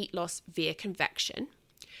increases heat loss via convection.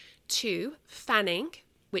 2, fanning,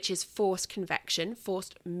 which is forced convection,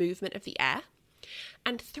 forced movement of the air.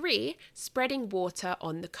 And 3, spreading water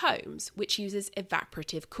on the combs, which uses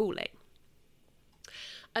evaporative cooling.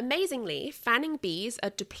 Amazingly, fanning bees are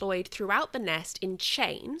deployed throughout the nest in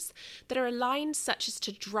chains that are aligned such as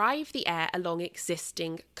to drive the air along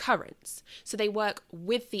existing currents. So they work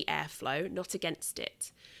with the airflow, not against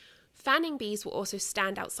it. Fanning bees will also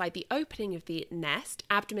stand outside the opening of the nest,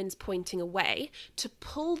 abdomens pointing away, to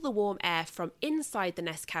pull the warm air from inside the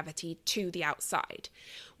nest cavity to the outside,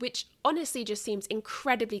 which honestly just seems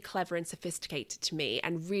incredibly clever and sophisticated to me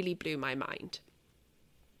and really blew my mind.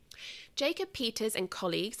 Jacob Peters and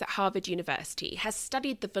colleagues at Harvard University has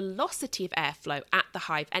studied the velocity of airflow at the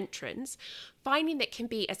hive entrance, finding that it can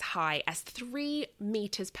be as high as 3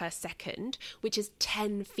 meters per second, which is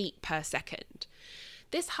 10 feet per second.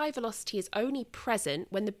 This high velocity is only present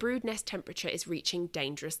when the brood nest temperature is reaching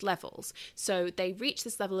dangerous levels, so they reach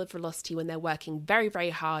this level of velocity when they're working very, very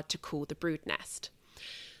hard to cool the brood nest.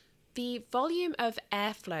 The volume of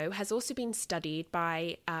airflow has also been studied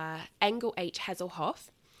by Engel H. Hesselhoff.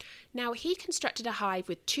 Now, he constructed a hive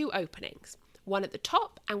with 2 openings, one at the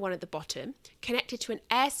top and one at the bottom, connected to an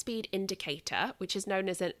airspeed indicator, which is known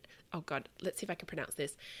as let's see if I can pronounce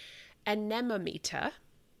this, anemometer.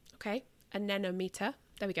 Okay, anemometer.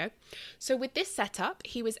 There we go. So with this setup,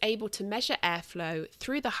 he was able to measure airflow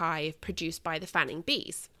through the hive produced by the fanning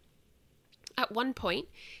bees. At one point,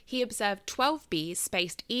 he observed 12 bees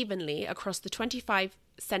spaced evenly across the 25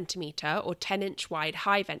 centimetre or 10-inch wide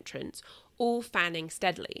hive entrance, all fanning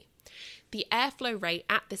steadily. The airflow rate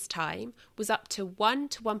at this time was up to 1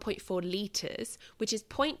 to 1.4 litres, which is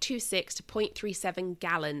 0.26 to 0.37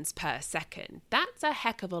 gallons per second. That's a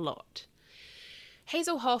heck of a lot.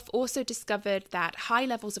 Hazelhoff also discovered that high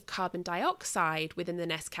levels of carbon dioxide within the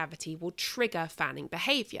nest cavity will trigger fanning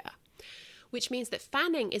behaviour, which means that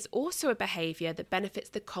fanning is also a behaviour that benefits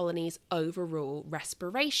the colony's overall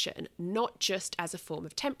respiration, not just as a form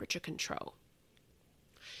of temperature control.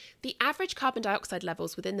 The average carbon dioxide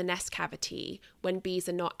levels within the nest cavity when bees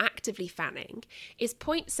are not actively fanning is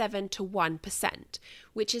 0.7 to 1%,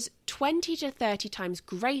 which is 20 to 30 times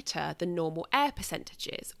greater than normal air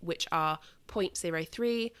percentages, which are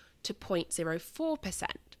 0.03 to 0.04%.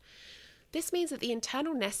 This means that the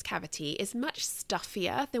internal nest cavity is much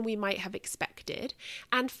stuffier than we might have expected,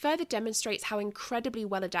 and further demonstrates how incredibly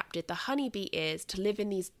well adapted the honeybee is to live in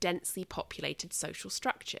these densely populated social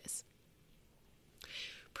structures.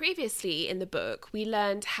 Previously in the book, we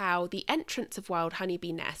learned how the entrance of wild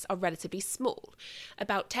honeybee nests are relatively small,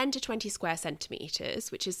 about 10 to 20 square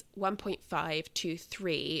centimetres, which is 1.5 to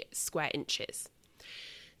 3 square inches.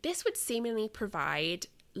 This would seemingly provide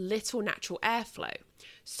little natural airflow.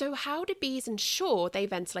 So how do bees ensure they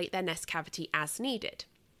ventilate their nest cavity as needed?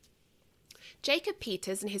 Jacob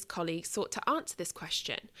Peters and his colleagues sought to answer this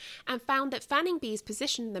question and found that fanning bees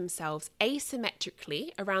positioned themselves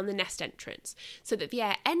asymmetrically around the nest entrance so that the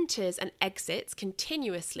air enters and exits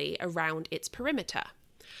continuously around its perimeter.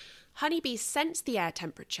 Honeybees sense the air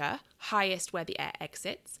temperature, highest where the air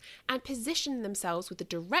exits, and position themselves with the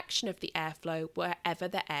direction of the airflow wherever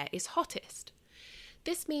the air is hottest.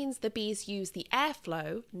 This means the bees use the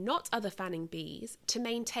airflow, not other fanning bees, to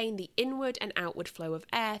maintain the inward and outward flow of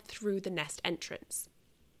air through the nest entrance.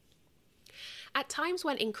 At times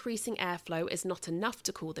when increasing airflow is not enough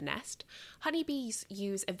to cool the nest, honeybees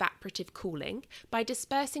use evaporative cooling by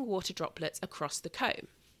dispersing water droplets across the comb.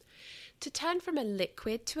 To turn from a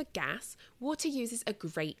liquid to a gas, water uses a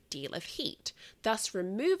great deal of heat, thus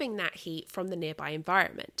removing that heat from the nearby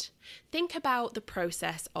environment. Think about the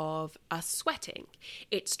process of us sweating.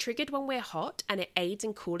 It's triggered when we're hot and it aids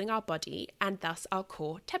in cooling our body and thus our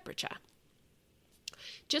core temperature.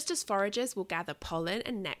 Just as foragers will gather pollen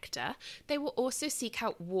and nectar, they will also seek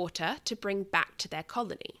out water to bring back to their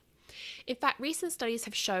colony. In fact, recent studies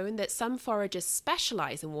have shown that some foragers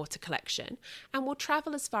specialise in water collection and will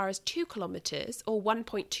travel as far as 2 kilometres or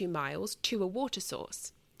 1.2 miles to a water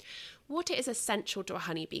source. Water is essential to a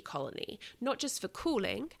honeybee colony, not just for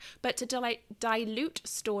cooling, but to dilute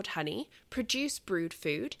stored honey, produce brood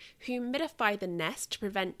food, humidify the nest to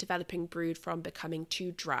prevent developing brood from becoming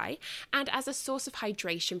too dry, and as a source of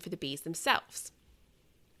hydration for the bees themselves.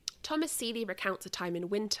 Thomas Seeley recounts a time in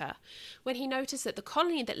winter when he noticed that the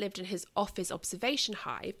colony that lived in his office observation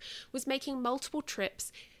hive was making multiple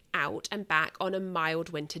trips out and back on a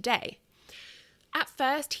mild winter day. At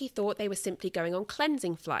first, he thought they were simply going on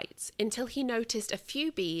cleansing flights until he noticed a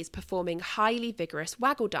few bees performing highly vigorous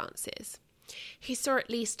waggle dances. He saw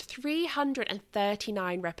at least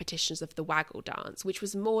 339 repetitions of the waggle dance, which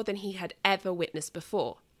was more than he had ever witnessed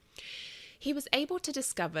before. He was able to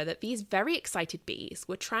discover that these very excited bees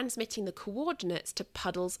were transmitting the coordinates to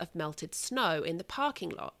puddles of melted snow in the parking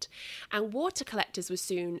lot, and water collectors were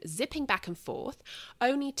soon zipping back and forth,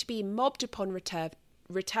 only to be mobbed upon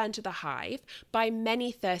return to the hive by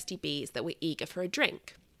many thirsty bees that were eager for a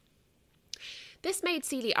drink. This made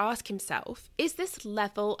Seeley ask himself, is this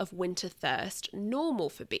level of winter thirst normal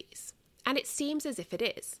for bees? And it seems as if it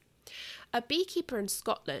is. A beekeeper in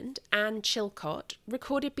Scotland, Anne Chilcott,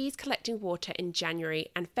 recorded bees collecting water in January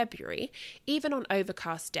and February, even on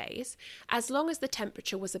overcast days, as long as the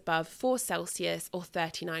temperature was above 4 Celsius or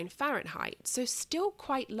 39 Fahrenheit, so still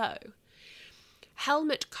quite low.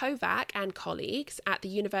 Helmut Kovac and colleagues at the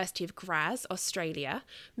University of Graz, Australia,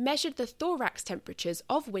 measured the thorax temperatures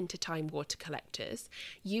of wintertime water collectors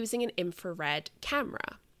using an infrared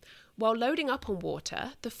camera. While loading up on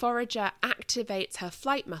water, the forager activates her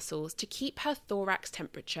flight muscles to keep her thorax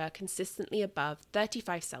temperature consistently above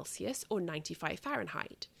 35 Celsius or 95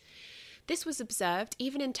 Fahrenheit. This was observed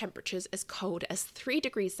even in temperatures as cold as 3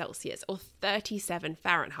 degrees Celsius or 37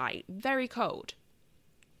 Fahrenheit, very cold.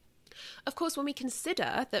 Of course, when we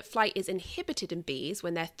consider that flight is inhibited in bees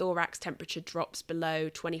when their thorax temperature drops below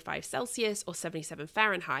 25 Celsius or 77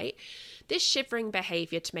 Fahrenheit, this shivering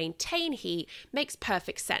behaviour to maintain heat makes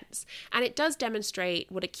perfect sense, and it does demonstrate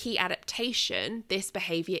what a key adaptation this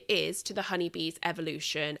behaviour is to the honeybee's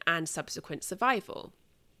evolution and subsequent survival.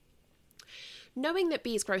 Knowing that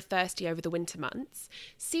bees grow thirsty over the winter months,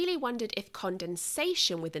 Seeley wondered if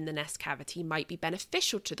condensation within the nest cavity might be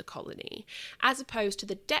beneficial to the colony, as opposed to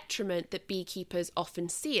the detriment that beekeepers often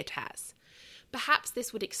see it as. Perhaps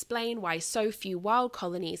this would explain why so few wild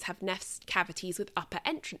colonies have nest cavities with upper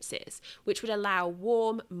entrances, which would allow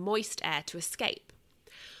warm, moist air to escape.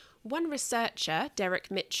 One researcher,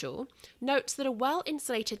 Derek Mitchell, notes that a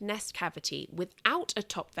well-insulated nest cavity without a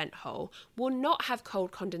top vent hole will not have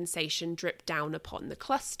cold condensation drip down upon the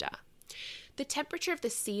cluster. The temperature of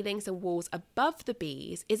the ceilings and walls above the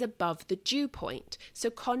bees is above the dew point,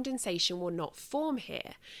 so condensation will not form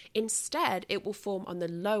here. Instead, it will form on the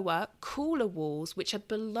lower, cooler walls which are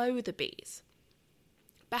below the bees.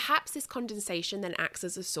 Perhaps this condensation then acts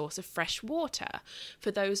as a source of fresh water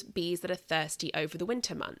for those bees that are thirsty over the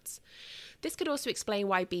winter months. This could also explain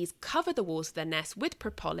why bees cover the walls of their nest with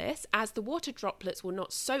propolis, as the water droplets will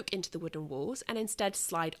not soak into the wooden walls and instead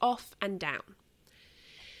slide off and down.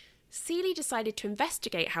 Seeley decided to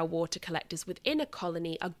investigate how water collectors within a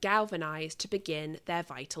colony are galvanized to begin their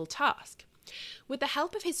vital task. With the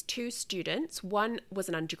help of his 2 students, one was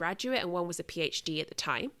an undergraduate and one was a PhD at the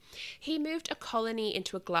time, he moved a colony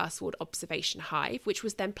into a glass-walled observation hive, which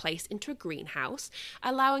was then placed into a greenhouse,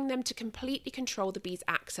 allowing them to completely control the bees'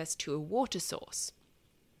 access to a water source.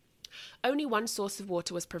 Only one source of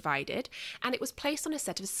water was provided, and it was placed on a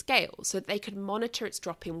set of scales so that they could monitor its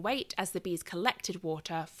drop in weight as the bees collected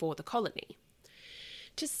water for the colony.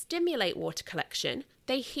 To stimulate water collection,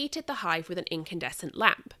 they heated the hive with an incandescent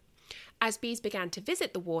lamp. As bees began to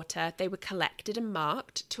visit the water, they were collected and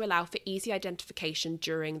marked to allow for easy identification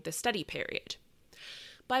during the study period.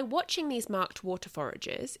 By watching these marked water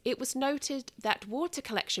foragers, it was noted that water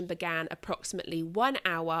collection began approximately 1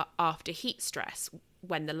 hour after heat stress,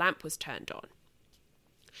 when the lamp was turned on.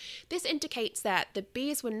 This indicates that the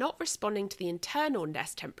bees were not responding to the internal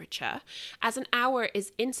nest temperature, as an hour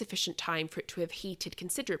is insufficient time for it to have heated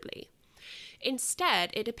considerably.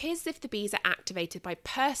 Instead, it appears as if the bees are activated by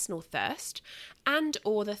personal thirst and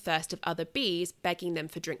or the thirst of other bees begging them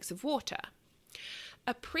for drinks of water.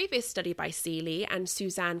 A previous study by Seeley and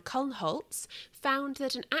Suzanne Kulnholz found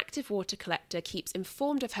that an active water collector keeps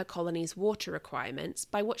informed of her colony's water requirements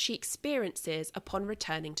by what she experiences upon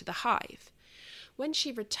returning to the hive. When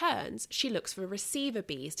she returns, she looks for receiver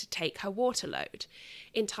bees to take her water load.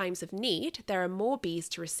 In times of need, there are more bees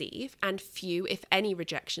to receive and few, if any,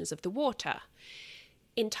 rejections of the water.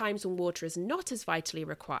 In times when water is not as vitally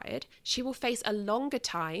required, she will face a longer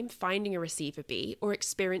time finding a receiver bee or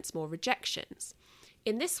experience more rejections.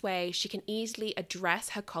 In this way, she can easily address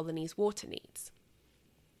her colony's water needs.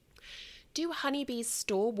 Do honeybees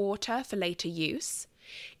store water for later use?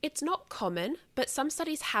 It's not common, but some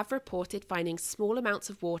studies have reported finding small amounts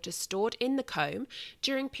of water stored in the comb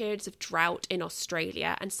during periods of drought in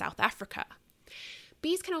Australia and South Africa.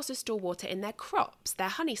 Bees can also store water in their crops, their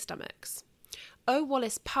honey stomachs. O.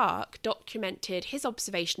 Wallace Park documented his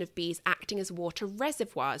observation of bees acting as water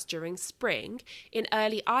reservoirs during spring in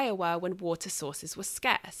early Iowa when water sources were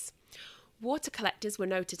scarce. Water collectors were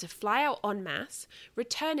noted to fly out en masse,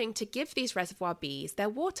 returning to give these reservoir bees their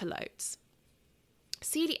water loads.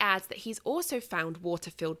 Seeley adds that he's also found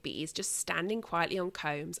water-filled bees just standing quietly on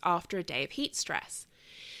combs after a day of heat stress.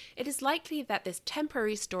 It is likely that this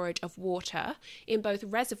temporary storage of water in both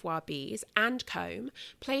reservoir bees and comb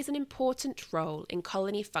plays an important role in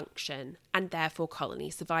colony function and therefore colony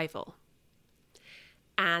survival.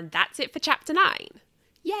 And that's it for Chapter 9.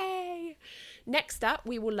 Yay! Next up,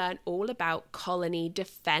 we will learn all about colony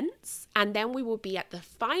defense, and then we will be at the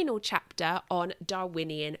final chapter on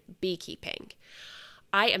Darwinian beekeeping.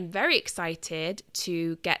 I am very excited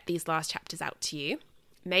to get these last chapters out to you.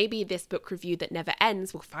 Maybe this book review that never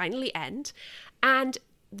ends will finally end. And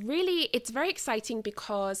really, it's very exciting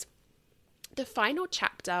because the final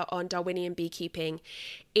chapter on Darwinian beekeeping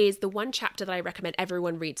is the one chapter that I recommend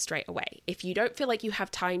everyone read straight away. If you don't feel like you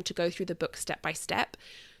have time to go through the book step by step,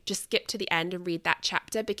 just skip to the end and read that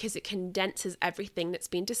chapter because it condenses everything that's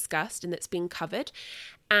been discussed and that's been covered.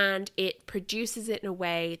 And it produces it in a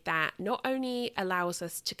way that not only allows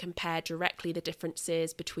us to compare directly the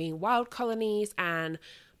differences between wild colonies and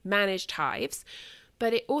managed hives,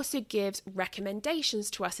 but it also gives recommendations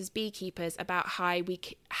to us as beekeepers about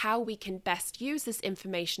how we can best use this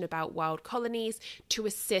information about wild colonies to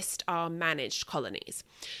assist our managed colonies.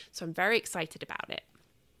 So I'm very excited about it.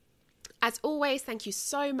 As always, thank you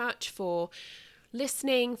so much for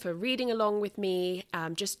listening, for reading along with me,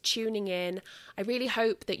 just tuning in. I really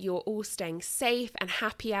hope that you're all staying safe and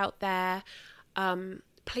happy out there.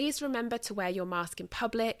 Please remember to wear your mask in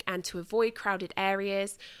public and to avoid crowded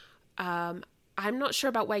areas. I'm not sure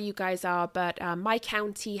about where you guys are, but my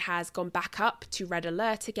county has gone back up to red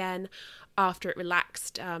alert again after it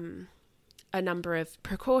relaxed a number of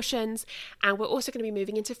precautions, and we're also going to be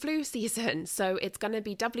moving into flu season, so it's going to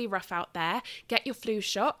be doubly rough out there. Get your flu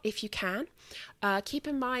shot if you can. Keep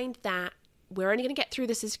in mind that we're only going to get through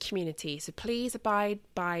this as a community, so please abide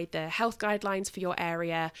by the health guidelines for your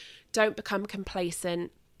area. Don't become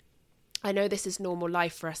complacent. I know this is normal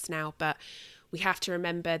life for us now, but we have to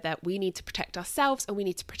remember that we need to protect ourselves and we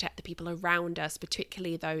need to protect the people around us,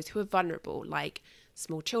 particularly those who are vulnerable, like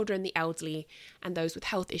small children, the elderly, and those with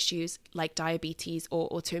health issues like diabetes or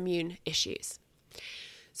autoimmune issues.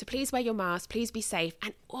 So please wear your mask, please be safe.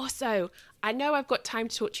 And also, I know I've got time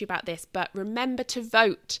to talk to you about this, but remember to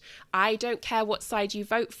vote. I don't care what side you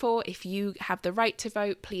vote for. If you have the right to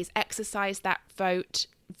vote, please exercise that vote.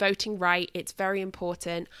 voting right. It's very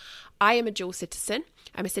important. I am a dual citizen.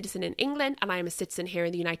 I'm a citizen in England and I am a citizen here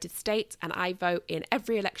in the United States, and I vote in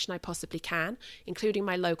every election I possibly can, including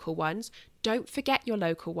my local ones. Don't forget your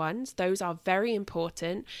local ones. Those are very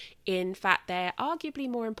important. In fact, they're arguably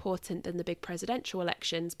more important than the big presidential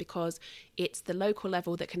elections because it's the local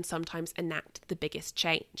level that can sometimes enact the biggest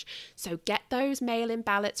change. So get those mail-in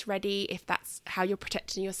ballots ready if that's how you're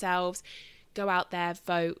protecting yourselves. Go out there,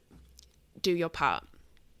 vote, do your part.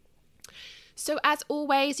 So as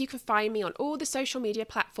always, you can find me on all the social media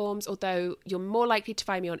platforms, although you're more likely to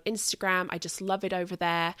find me on Instagram. I just love it over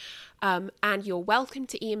there. And you're welcome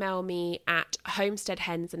to email me at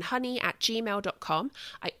homesteadhensandhoney@gmail.com.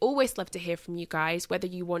 I always love to hear from you guys, whether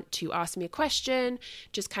you want to ask me a question,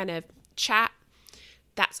 just kind of chat.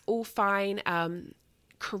 That's all fine.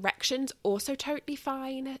 Corrections also totally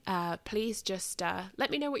fine. Please just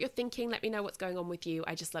let me know what you're thinking. Let me know what's going on with you.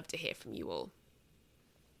 I just love to hear from you all.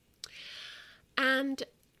 And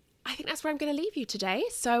I think that's where I'm going to leave you today.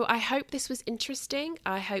 So I hope this was interesting.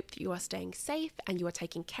 I hope that you are staying safe and you are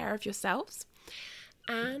taking care of yourselves.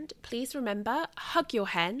 And please remember, hug your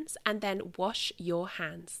hens and then wash your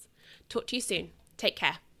hands. Talk to you soon. Take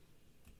care.